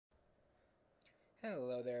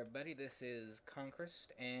Hello there, everybody. This is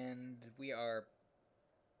Conquest, and we are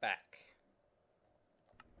back.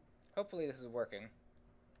 Hopefully, this is working.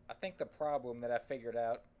 I think the problem that I figured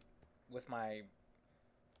out with my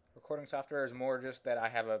recording software is more just that I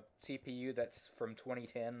have a CPU that's from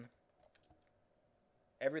 2010.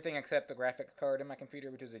 Everything except the graphics card in my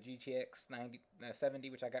computer, which is a GTX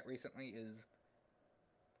 70, which I got recently, is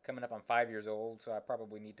coming up on 5 years old, so I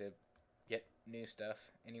probably need to get new stuff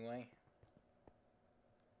anyway.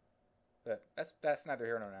 But that's neither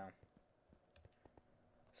here nor now.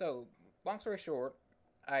 So, long story short,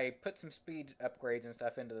 I put some speed upgrades and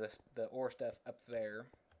stuff into the ore stuff up there,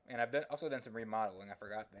 and I've also done some remodeling. I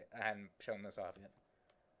forgot that I hadn't shown this off yet.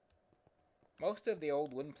 Most of the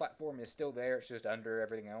old wooden platform is still there. It's just under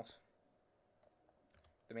everything else.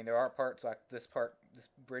 I mean, there are parts like this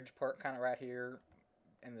bridge part, kind of right here,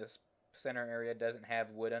 and this center area doesn't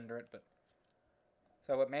have wood under it. But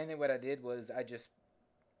so mainly what I did was I just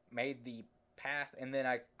made the path, and then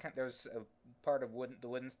there's a part of the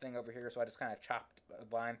wooden thing over here, so I just kind of chopped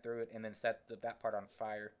a line through it and then set that part on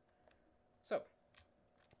fire. So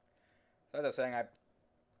as I was saying, I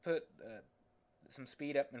put some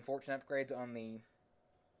speed up and fortune upgrades on the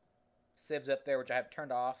sieves up there, which I have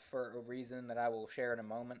turned off for a reason that I will share in a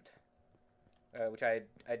moment, which I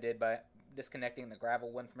did by disconnecting the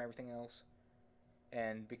gravel one from everything else.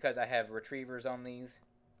 And because I have retrievers on these,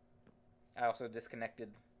 I also disconnected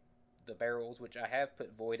the barrels, which I have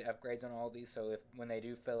put void upgrades on all these, so if when they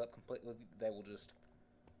do fill up completely, they will just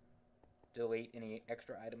delete any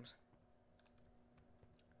extra items.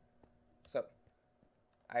 So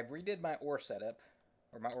I redid my ore setup,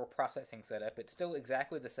 or my ore processing setup. It's still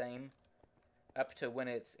exactly the same up to when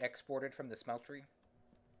it's exported from the smeltery.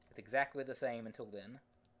 It's exactly the same until then.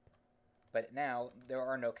 But now there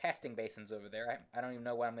are no casting basins over there. I don't even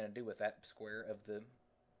know what I'm going to do with that square of the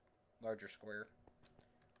larger square.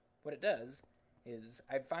 What it does is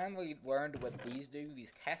I finally learned what these do,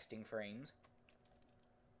 these casting frames.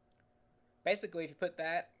 Basically, if you put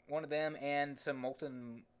one of them and some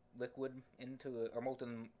molten liquid or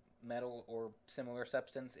molten metal or similar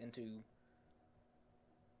substance into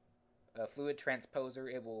a fluid transposer,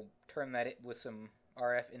 it will turn that with some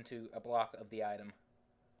RF into a block of the item.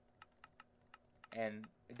 And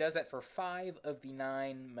it does that for 5 of the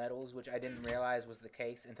 9 metals, which I didn't realize was the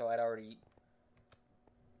case until I'd already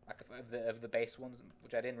of the base ones,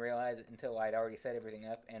 which I didn't realize until I'd already set everything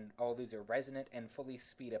up, and all these are resonant and fully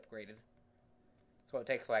speed upgraded. So it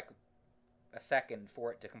takes like a second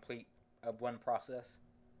for it to complete one process.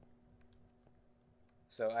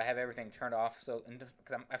 So I have everything turned off, because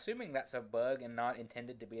I'm assuming that's a bug and not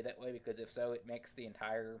intended to be that way, because if so, it makes the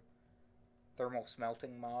entire thermal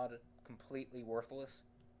smelting mod completely worthless.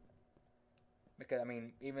 Because, I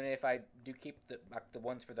mean, even if I do keep the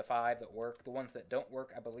ones for the 5 that work, the ones that don't work,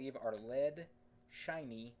 I believe, are lead,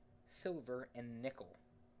 shiny, silver, and nickel.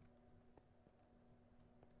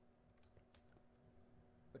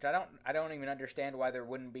 Which I don't even understand why there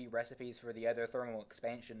wouldn't be recipes for the other thermal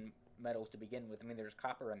expansion metals to begin with. I mean, there's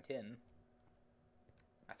copper and tin,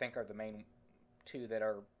 I think, are the main 2 that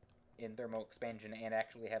are in thermal expansion and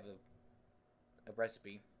actually have a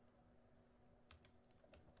recipe.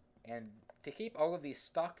 And to keep all of these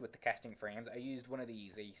stocked with the casting frames, I used one of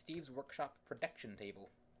these, a Steve's Workshop production table.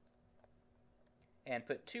 And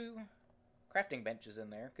put 2 crafting benches in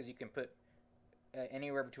there, because you can put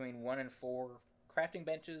anywhere between 1 and 4 crafting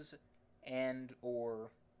benches and or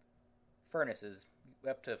furnaces,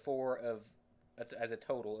 up to 4 as a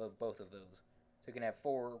total of both of those. So you can have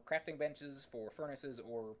 4 crafting benches, 4 furnaces,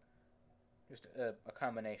 or just a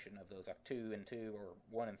combination of those, like 2 and 2, or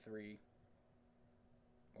 1 and 3.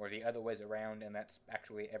 Or the other ways around, and that's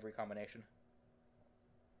actually every combination.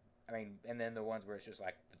 I mean, and then the ones where it's just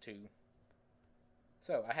like the 2.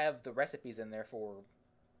 So I have the recipes in there for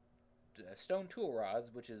stone tool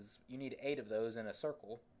rods, which is, you need 8 of those in a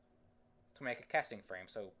circle to make a casting frame.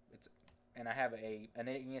 And I have an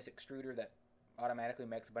igneous extruder that automatically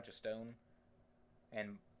makes a bunch of stone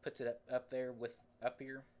and puts it up there up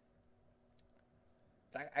here.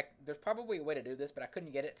 But there's probably a way to do this, but I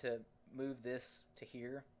couldn't get it to move this to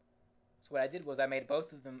here. So what I did was I made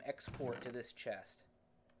both of them export to this chest.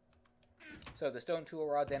 So the stone tool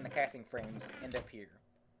rods and the casting frames end up here.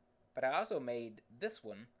 But I also made this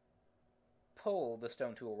one pull the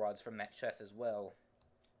stone tool rods from that chest as well.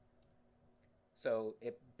 So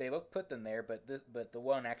they both put them there, but the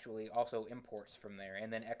one actually also imports from there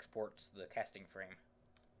and then exports the casting frame.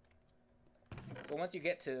 So once you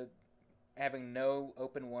get to having no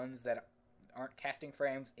open ones that aren't casting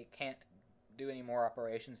frames, it can't do any more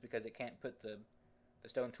operations because it can't put the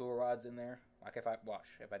stone tool rods in there. Like if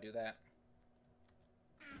I do that,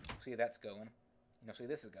 See, that's going. You'll see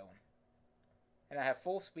this is going. And I have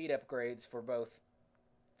full speed upgrades for both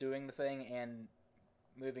doing the thing and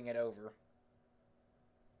moving it over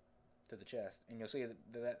to the chest. And you'll see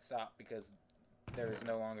that stopped because there is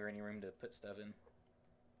no longer any room to put stuff in.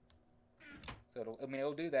 So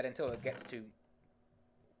it'll do that until it gets to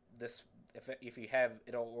this. If you have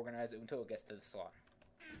it all organized, until it gets to the slot.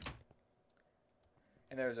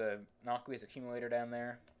 And there's an aqueous accumulator down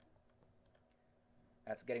there.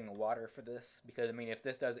 That's getting the water for this, because I mean, if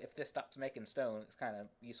this stops making stone, it's kind of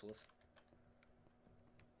useless.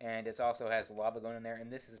 And it also has lava going in there,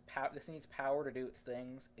 and this needs power to do its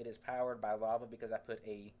things. It is powered by lava because I put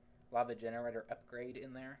a lava generator upgrade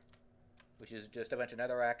in there, which is just a bunch of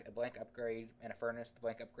netherrack, a blank upgrade, and a furnace. The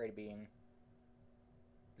blank upgrade being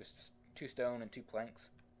just 2 stone and 2 planks.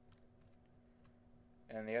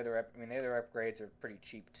 And the other upgrades are pretty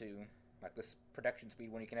cheap too. Like this production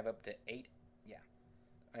speed one, you can have up to 8. Yeah.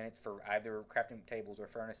 And it's for either crafting tables or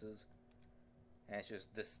furnaces. And it's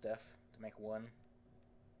just this stuff to make one.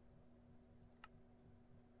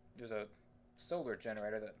 There's a solar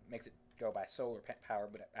generator that makes it go by solar power,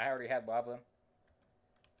 but I already had lava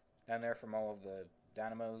down there from all of the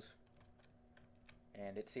dynamos,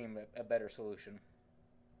 and it seemed a better solution.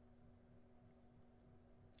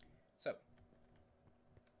 So,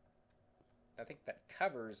 I think that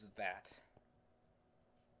covers that.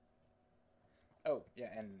 Oh, yeah,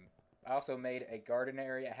 and I also made a garden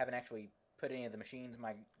area. I haven't actually put any of the machines.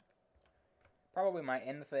 Probably my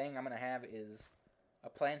end thing I'm going to have is a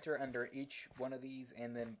planter under each one of these,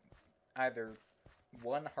 and then either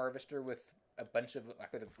one harvester with a bunch of, like,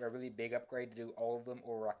 a really big upgrade to do all of them,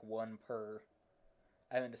 or like one per.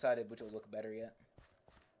 I haven't decided which will look better yet.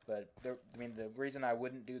 But the reason I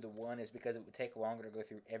wouldn't do the one is because it would take longer to go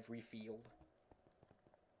through every field.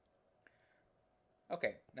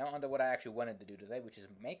 Okay, now on to what I actually wanted to do today, which is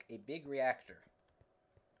make a big reactor.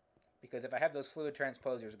 Because if I have those fluid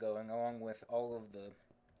transposers going, along with all of the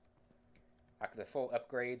full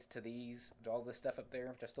upgrades to these, all this stuff up there,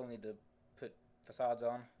 which I still need to put facades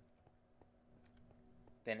on,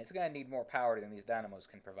 then it's going to need more power than these dynamos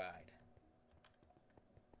can provide.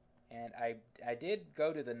 And I did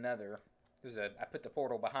go to the nether. I put the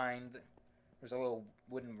portal behind. There's a little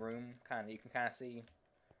wooden room, you can kind of see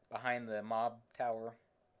behind the mob tower,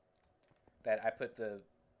 that I put the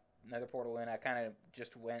nether portal in. I kind of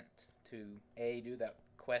just went to A, do that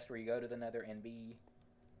quest where you go to the nether, and B,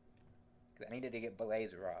 because I needed to get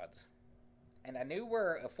blaze rods. And I knew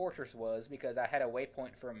where a fortress was because I had a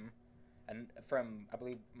waypoint from I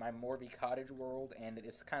believe my Morvey Cottage world, and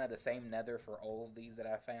it's kind of the same nether for all of these that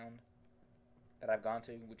I found, that I've gone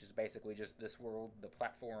to, which is basically just this world, the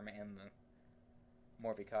platform, and the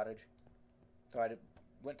Morvey Cottage. So I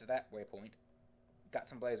went to that waypoint, got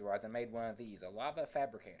some blaze rods, and made one of these, a lava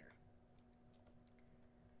fabricator.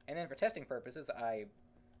 And then for testing purposes,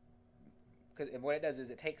 because what it does is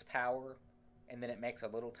it takes power, and then it makes a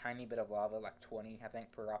little tiny bit of lava, like 20, I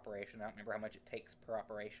think, per operation. I don't remember how much it takes per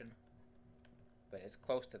operation, but it's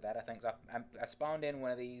close to that, I think. So I spawned in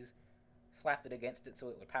one of these, slapped it against it so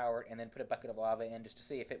it would power it, and then put a bucket of lava in just to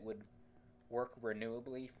see if it would work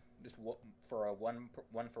renewably, just for a one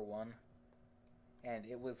for one. And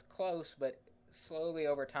it was close, but slowly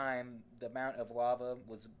over time, the amount of lava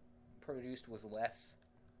was produced was less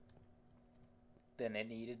than it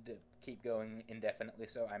needed to keep going indefinitely,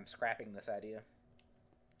 so I'm scrapping this idea.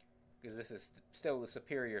 Because this is still the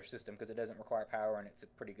superior system, because it doesn't require power, and it's a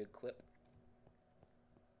pretty good clip.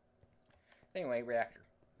 Anyway, reactor.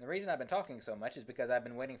 The reason I've been talking so much is because I've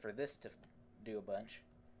been waiting for this to do a bunch.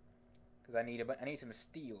 Because I need some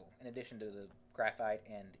steel, in addition to the graphite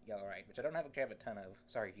and yellowite, which I don't have a ton of.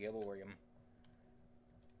 Sorry, yellorium.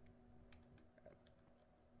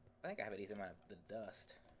 I think I have a decent amount of the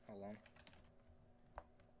dust. Hold on.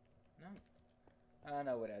 No. I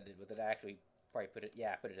know what I did with it. I actually probably put it...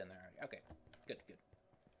 Yeah, I put it in there already. Okay. Good, good.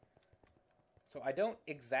 So I don't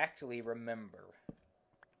exactly remember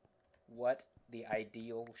what the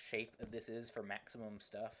ideal shape of this is for maximum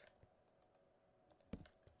stuff. Let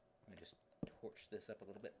me just torch this up a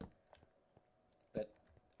little bit. But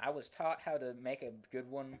I was taught how to make a good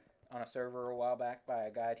one on a server a while back by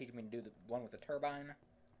a guy teaching me to do the one with the turbine.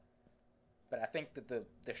 But I think that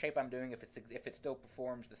the shape I'm doing, if it still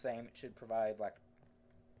performs the same, it should provide, like,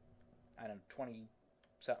 I don't know,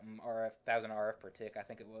 20-something RF, 1,000 RF per tick, I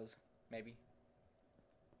think it was, maybe.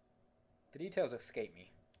 The details escape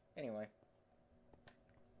me. Anyway.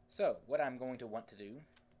 So, what I'm going to want to do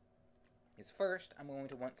is first, I'm going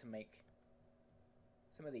to want to make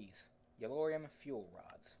some of these yellorium fuel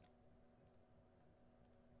rods.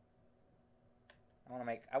 I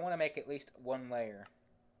want to make at least one layer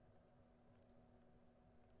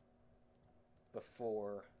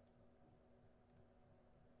before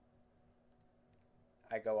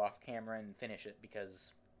I go off camera and finish it,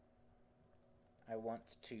 because I want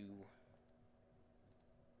to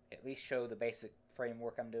at least show the basic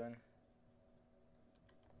framework I'm doing.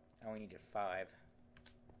 I only needed 5.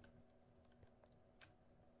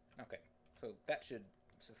 Okay, so that should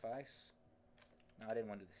suffice. No, I didn't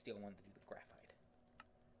want to do the steel one, to do the graphite.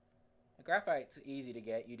 The graphite's easy to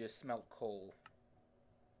get. You just smelt coal.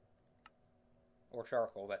 Or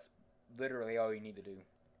charcoal. That's literally all you need to do.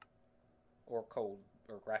 Or coal,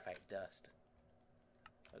 or graphite dust.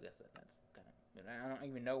 I guess that's kind of... I don't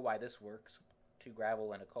even know why this works. 2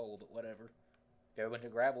 gravel and a coal, but whatever. If you have a bunch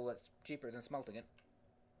of gravel, that's cheaper than smelting it.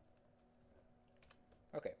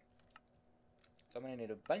 Okay. So I'm going to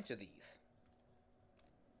need a bunch of these.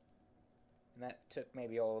 And that took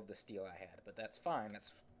maybe all of the steel I had, but that's fine.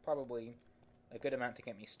 That's probably a good amount to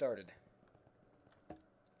get me started.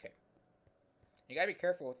 Okay. You gotta be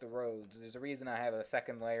careful with the roads. There's a reason I have a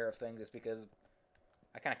second layer of things. It's because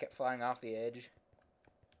I kind of kept flying off the edge.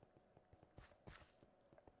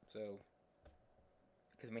 So,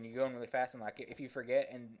 because when you're going really fast, and like if you forget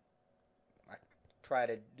and like try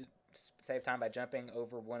to save time by jumping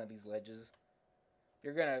over one of these ledges,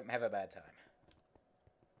 you're gonna have a bad time.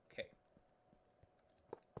 Okay.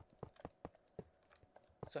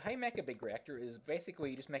 So how you make a big reactor is basically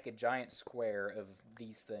you just make a giant square of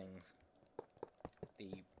these things,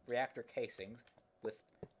 the reactor casings, with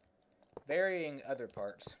varying other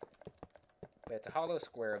parts. But it's a hollow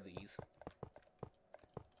square of these.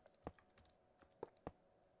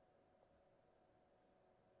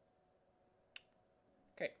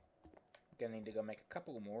 Okay. Gonna need to go make a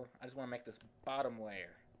couple more. I just want to make this bottom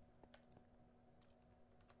layer.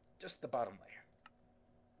 Just the bottom layer.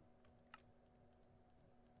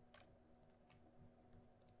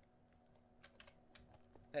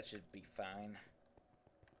 That should be fine.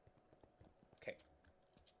 Okay.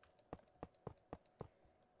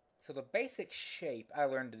 So the basic shape I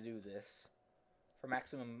learned to do this for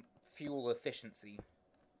maximum fuel efficiency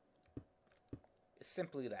is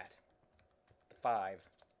simply that. The 5.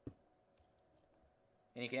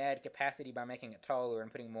 And you can add capacity by making it taller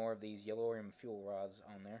and putting more of these yellorium fuel rods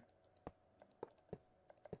on there.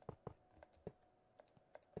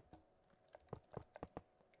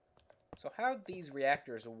 So how these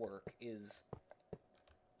reactors work is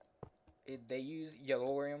they use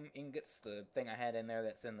yellorium ingots, the thing I had in there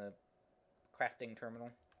that's in the crafting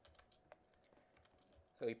terminal.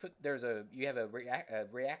 So you have a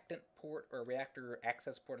reactant port, or a reactor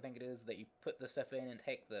access port, I think it is, that you put the stuff in and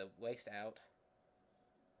take the waste out.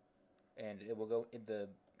 And it will go in the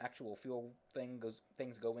actual fuel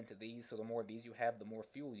things go into these, so the more of these you have, the more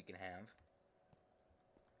fuel you can have.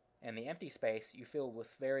 And the empty space you fill with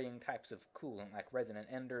varying types of coolant, like resonant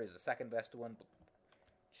ender is the second best one, but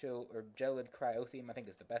gelid cryothium I think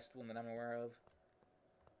is the best one that I'm aware of.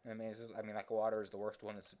 I mean, like water is the worst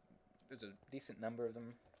one. There's a decent number of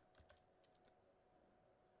them.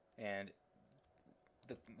 And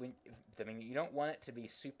you don't want it to be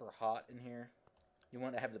super hot in here. You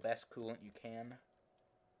want to have the best coolant you can.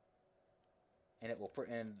 And it will put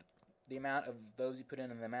in the amount of those you put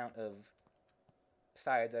in and the amount of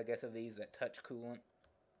sides, I guess, of these that touch coolant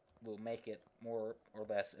will make it more or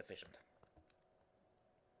less efficient.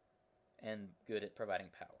 And good at providing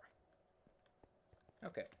power.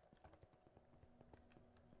 Okay.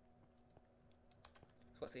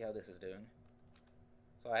 So let's see how this is doing.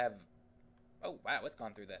 So I have... Oh, wow, it's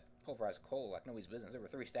gone through that pulverized coal like nobody's business. There were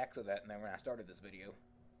 3 stacks of that in there when I started this video.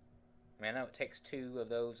 I mean, I know it takes 2 of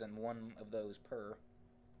those and 1 of those per.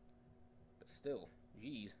 But still,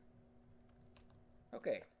 geez.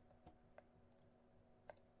 Okay.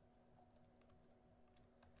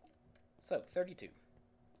 So, 32.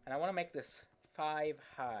 And I want to make this 5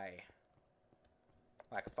 high.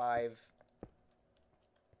 Like 5...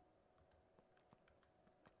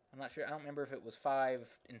 I'm not sure. I don't remember if it was 5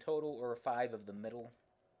 in total or 5 of the middle.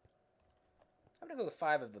 I'm going to go with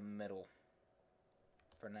 5 of the middle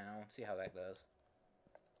for now. See how that goes.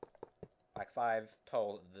 Like 5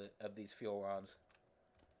 tall of these fuel rods.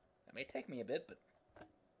 That may take me a bit, but...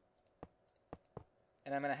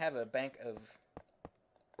 And I'm going to have a bank of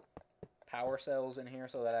power cells in here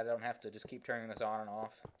so that I don't have to just keep turning this on and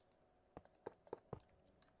off.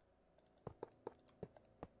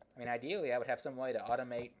 I mean, ideally, I would have some way to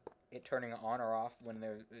automate it turning on or off when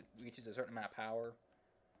it reaches a certain amount of power.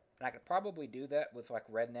 And I could probably do that with, like,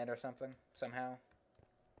 RedNet or something, somehow.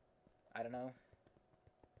 I don't know.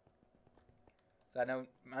 So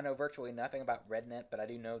I know virtually nothing about RedNet, but I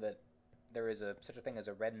do know that there is such a thing as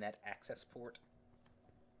a RedNet access port.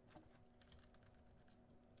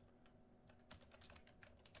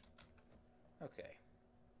 Okay.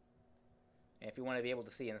 And if you want to be able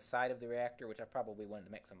to see inside of the reactor, which I probably wanted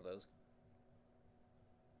to make some of those.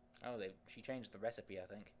 Oh, she changed the recipe, I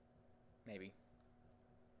think. Maybe.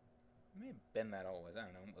 It may have been that always. I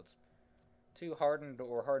don't know. It's 2 hardened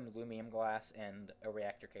or hardened aluminum glass and a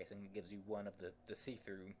reactor casing gives you one of the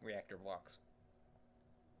see-through reactor blocks.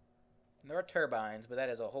 And there are turbines, but that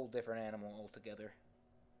is a whole different animal altogether.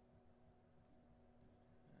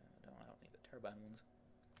 I don't need the turbine ones.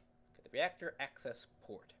 Okay, the reactor access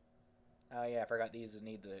port. Oh yeah, I forgot these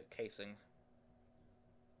need the casings.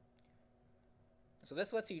 So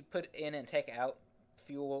this lets you put in and take out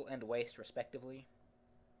fuel and waste respectively.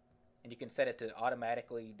 And you can set it to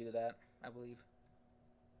automatically do that, I believe.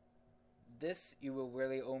 This you will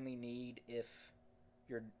really only need if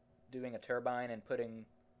you're doing a turbine and putting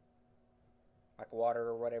like water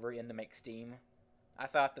or whatever in to make steam. I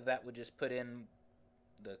thought that would just put in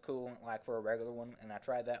the coolant like for a regular one, and I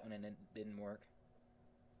tried that one and it didn't work.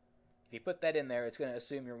 If you put that in there, it's going to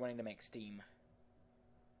assume you're wanting to make steam.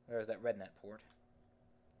 There's that red net port.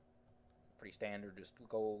 Pretty standard, just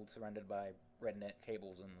gold surrounded by red net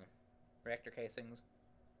cables and the reactor casings.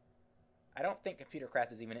 I don't think computer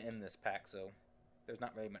craft is even in this pack, so there's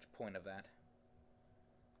not really much point of that.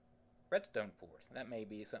 Redstone port. That may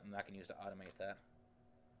be something I can use to automate that.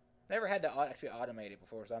 Never had to actually automate it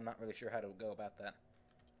before, so I'm not really sure how to go about that.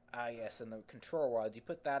 Ah, yes, and the control rods. You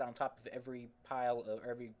put that on top of every pile of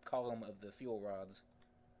every column of the fuel rods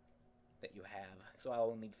that you have. So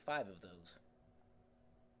I'll need 5 of those.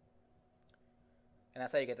 And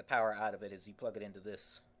that's how you get the power out of it, is you plug it into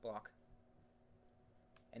this block.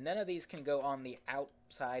 And none of these can go on the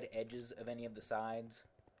outside edges of any of the sides.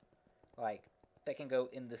 Like, they can go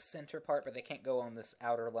in the center part, but they can't go on this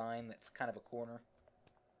outer line that's kind of a corner.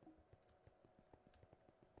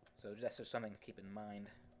 So that's just something to keep in mind.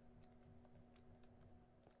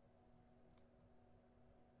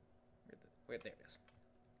 There it is.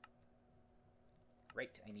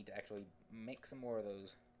 Right, I need to actually make some more of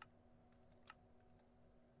those.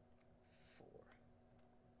 4.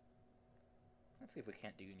 Let's see if we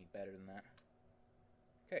can't do any better than that.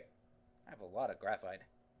 Okay, I have a lot of graphite.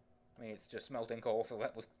 I mean, it's just smelting coal, so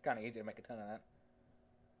that was kind of easy to make a ton of that.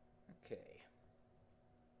 Okay.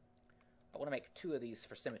 I want to make 2 of these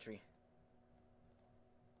for symmetry.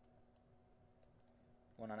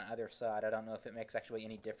 One on either side. I don't know if it makes actually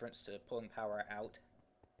any difference to pulling power out.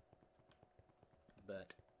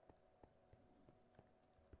 But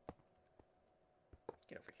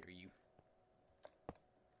get over here, you.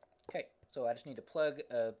 Okay, so I just need to plug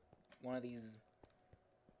one of these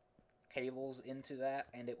cables into that,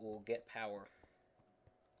 and it will get power.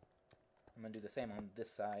 I'm going to do the same on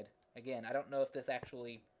this side. Again, I don't know if this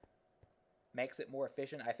actually makes it more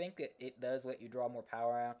efficient. I think it does let you draw more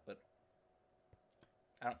power out, but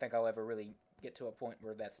I don't think I'll ever really get to a point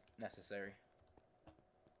where that's necessary.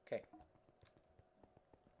 Okay.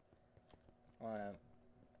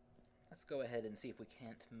 Let's go ahead and see if we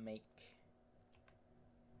can't make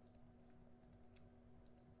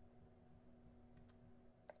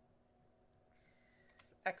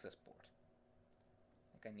access port.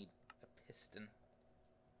 I think I need a piston.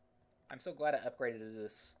 I'm so glad I upgraded to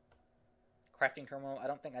this crafting terminal. I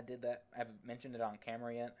don't think I did that. I haven't mentioned it on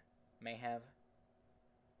camera yet. May have.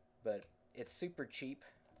 But it's super cheap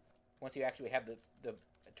once you actually have the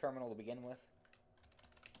terminal to begin with.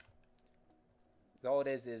 All it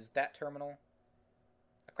is that terminal,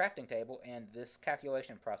 a crafting table, and this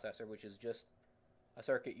calculation processor, which is just a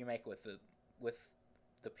circuit you make with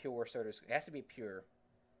the pure sort of. It has to be pure.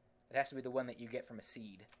 It has to be the one that you get from a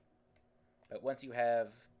seed. But once you have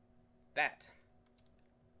that,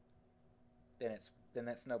 then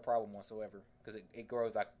that's no problem whatsoever, because it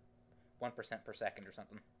grows like 1% per second or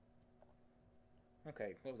something.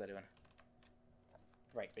 Okay, what was I doing?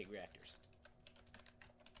 Right, big reactors.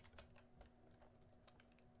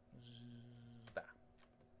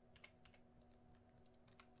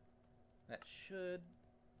 That should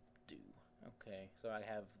do. Okay, so I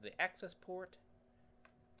have the access port.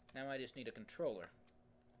 Now I just need a controller.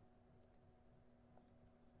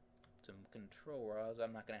 Some control rods.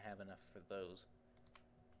 I'm not going to have enough for those.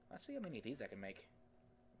 Let's see how many of these I can make.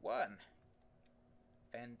 1.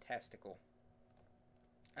 Fantastical.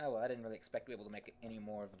 Oh, well, I didn't really expect to be able to make any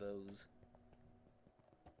more of those.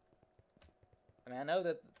 I mean, I know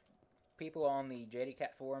that people on the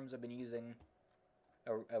JDCat forums have been using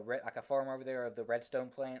like a farm over there of the redstone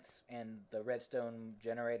plants and the redstone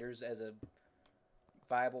generators as a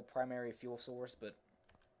viable primary fuel source, but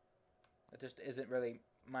it just isn't really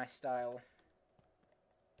my style.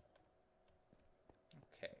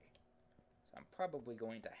 Okay, so I'm probably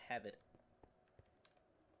going to have it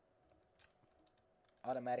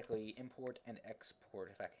automatically import and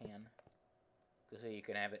export if I can. So you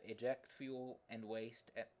can have it eject fuel and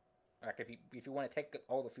waste. Like if you want to take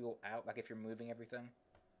all the fuel out, like if you're moving everything,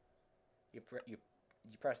 you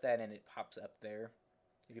press that and it pops up there.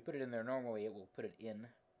 If you put it in there normally, it will put it in.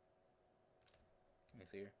 Let me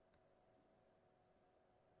see here.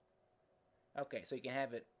 Okay, so you can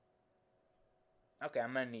have it. Okay,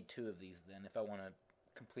 I'm gonna need 2 of these then if I want to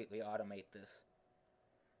completely automate this.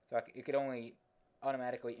 So it could only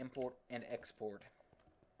automatically import and export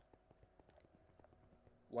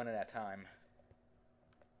one at a time.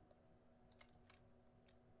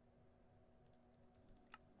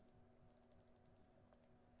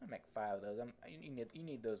 I'll make 5 of those. You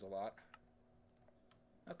need those a lot.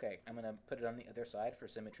 Okay, I'm gonna put it on the other side for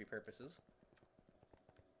symmetry purposes.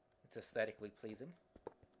 It's aesthetically pleasing.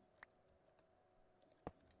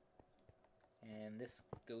 And this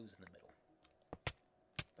goes in the middle.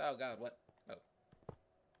 Oh god, what? Oh.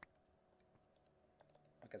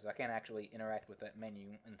 Okay, so I can't actually interact with that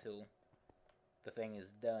menu until the thing is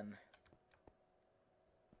done.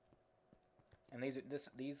 And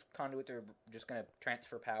these conduits are just going to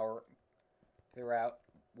transfer power throughout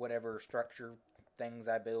whatever structure things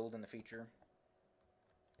I build in the future.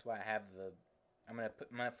 That's why I have I'm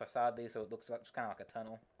gonna facade these so it looks like, kind of like a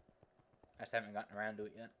tunnel. I just haven't gotten around to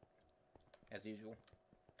it yet, as usual.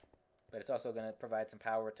 But it's also going to provide some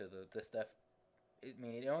power to this stuff. I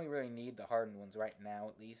mean, you only really need the hardened ones right now,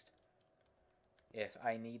 at least. If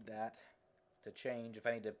I need that to change, if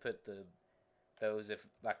I need to put those, if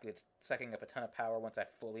like it's sucking up a ton of power once I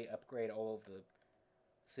fully upgrade all of the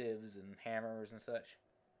sieves and hammers and such,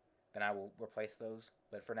 then I will replace those.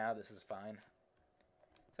 But for now, this is fine.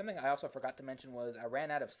 Something I also forgot to mention was I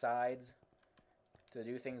ran out of sides to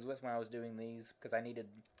do things with when I was doing these, because I needed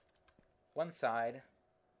one side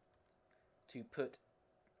to put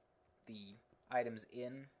the items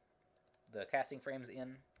in, the casting frames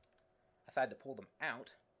in, a side to pull them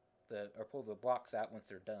out, or pull the blocks out once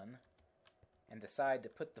they're done, and decide to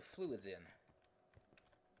put the fluids in.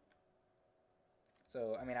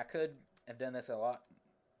 So, I mean, I could have done this a lot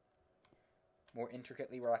more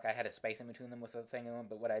intricately, where like I had a space in between them with the thing on,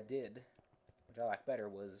 but what I did, which I like better,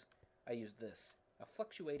 was I used this, a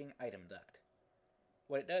fluctuating item duct.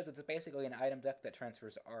 What it does is it's basically an item duct that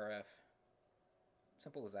transfers RF.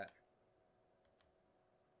 Simple as that.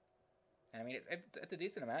 And I mean, it's a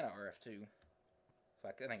decent amount of RF too. It's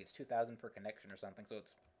like, I think it's 2,000 per connection or something, so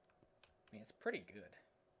it's, I mean, it's pretty good.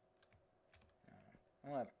 I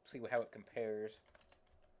want to see how it compares.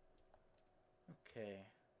 Okay.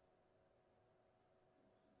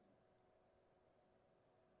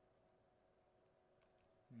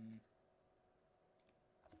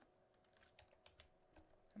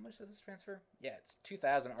 How much does this transfer? Yeah, it's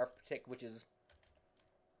 2,000 RF per tick, which is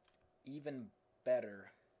even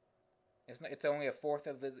better. It's only a fourth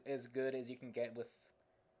of as good as you can get with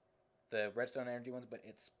the redstone energy ones, but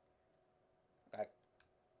it's like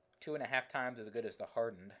 2.5 times as good as the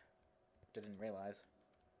hardened, which I didn't realize.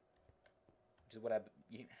 Which is what I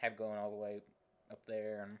have going all the way up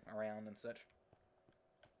there and around and such.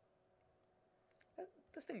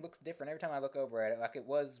 This thing looks different every time I look over at it, like it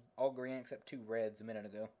was all green except 2 reds a minute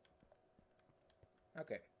ago.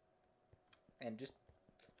 Okay. And just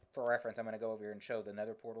for reference, I'm going to go over here and show the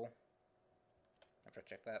nether portal. I have to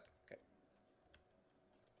check that. Okay.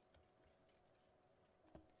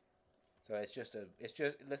 So it's just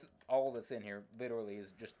this, all that's in here literally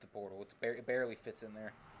is just the portal. It barely fits in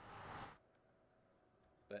there.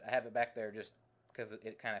 But I have it back there just because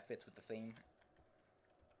it kind of fits with the theme.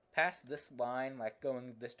 Past this line, like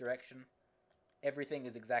going this direction, everything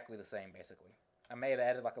is exactly the same, basically. I may have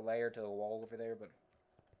added like a layer to the wall over there,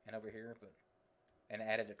 and over here, and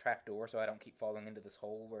added a trapdoor so I don't keep falling into this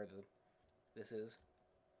hole where this is.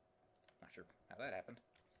 Not sure how that happened.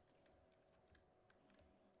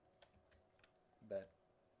 But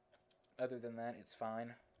other than that, it's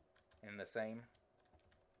fine and the same.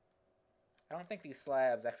 I don't think these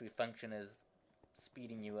slabs actually function as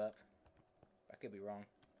speeding you up. I could be wrong.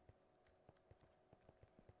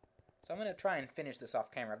 So I'm going to try and finish this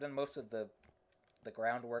off camera. I've done most of the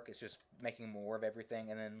groundwork. It's just making more of everything.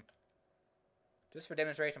 And then, just for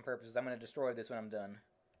demonstration purposes, I'm going to destroy this when I'm done.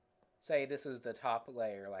 Say this is the top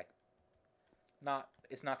layer. Like,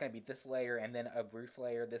 it's not going to be this layer and then a roof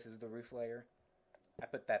layer. This is the roof layer. I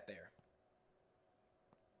put that there.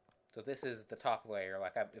 So this is the top layer,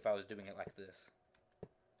 like if I was doing it like this.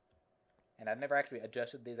 And I've never actually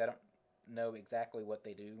adjusted these. I don't know exactly what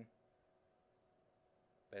they do.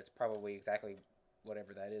 But it's probably exactly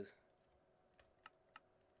whatever that is.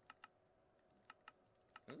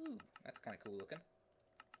 Ooh, that's kind of cool looking.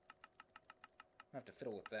 I'll have to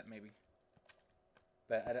fiddle with that maybe.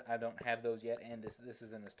 But I don't have those yet, and this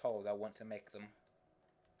isn't as tall as I want to make them.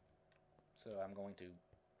 So I'm going to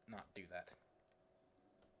not do that.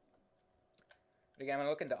 But again, I'm going to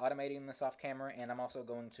look into automating this off camera, and I'm also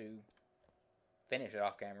going to finish it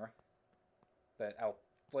off camera. But I'll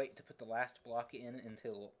wait to put the last block in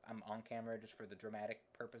until I'm on camera, just for the dramatic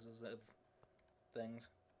purposes of things.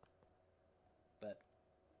 But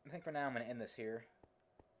I think for now I'm going to end this here.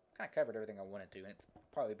 Kind of covered everything I wanted to, and it's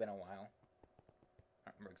probably been a while. I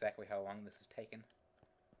don't remember exactly how long this has taken.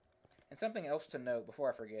 And something else to note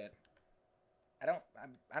before I forget.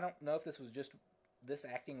 I don't know if this was just this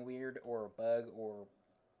acting weird or a bug, or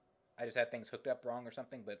I just had things hooked up wrong or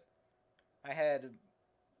something, but I had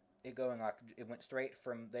it going like it went straight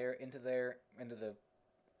from there into the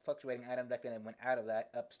fluctuating item deck, and then went out of that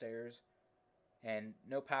upstairs, and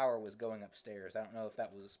no power was going upstairs. I don't know if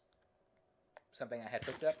that was something I had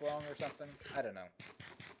hooked up wrong or something. I don't know.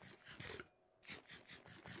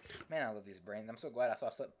 Man, I love these brains. I'm so glad I saw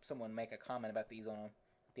someone make a comment about these on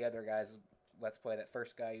the other guy's Let's Play, that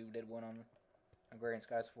first guy who did one on Agrarian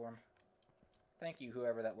Skies forum. Thank you,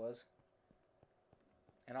 whoever that was.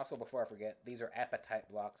 And also, before I forget, these are appetite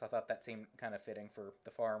blocks. I thought that seemed kind of fitting for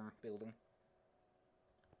the farm building.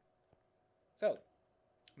 So,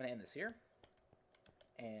 I'm going to end this here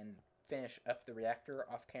and finish up the reactor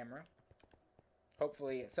off camera.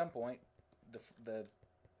 Hopefully, at some point, the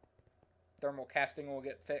thermal casting will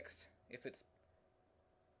get fixed. If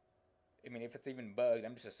it's even bugged.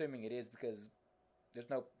 I'm just assuming it is, because there's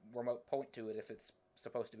no remote point to it if it's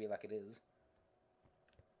supposed to be like it is.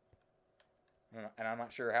 And I'm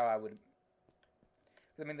not sure how I would...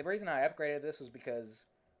 I mean, the reason I upgraded this was because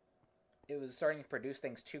it was starting to produce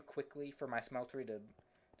things too quickly for my smeltery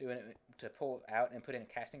to pull out and put in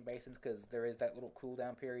casting basins, because there is that little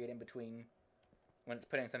cooldown period in between when it's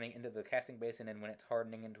putting something into the casting basin and when it's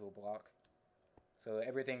hardening into a block. So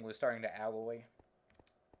everything was starting to alloy.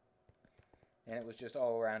 And it was just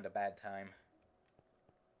all around a bad time.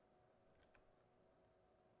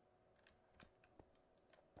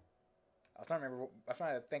 I was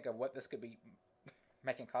trying to think of what this could be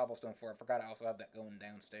making cobblestone for. I forgot I also have that going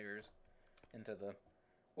downstairs into the...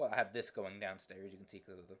 Well, I have this going downstairs, you can see,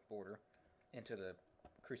 because of the border, into the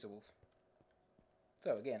crucibles.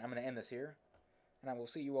 So again, I'm going to end this here, and I will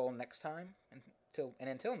see you all next time.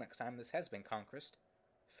 Until next time, this has been Conquest.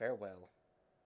 Farewell.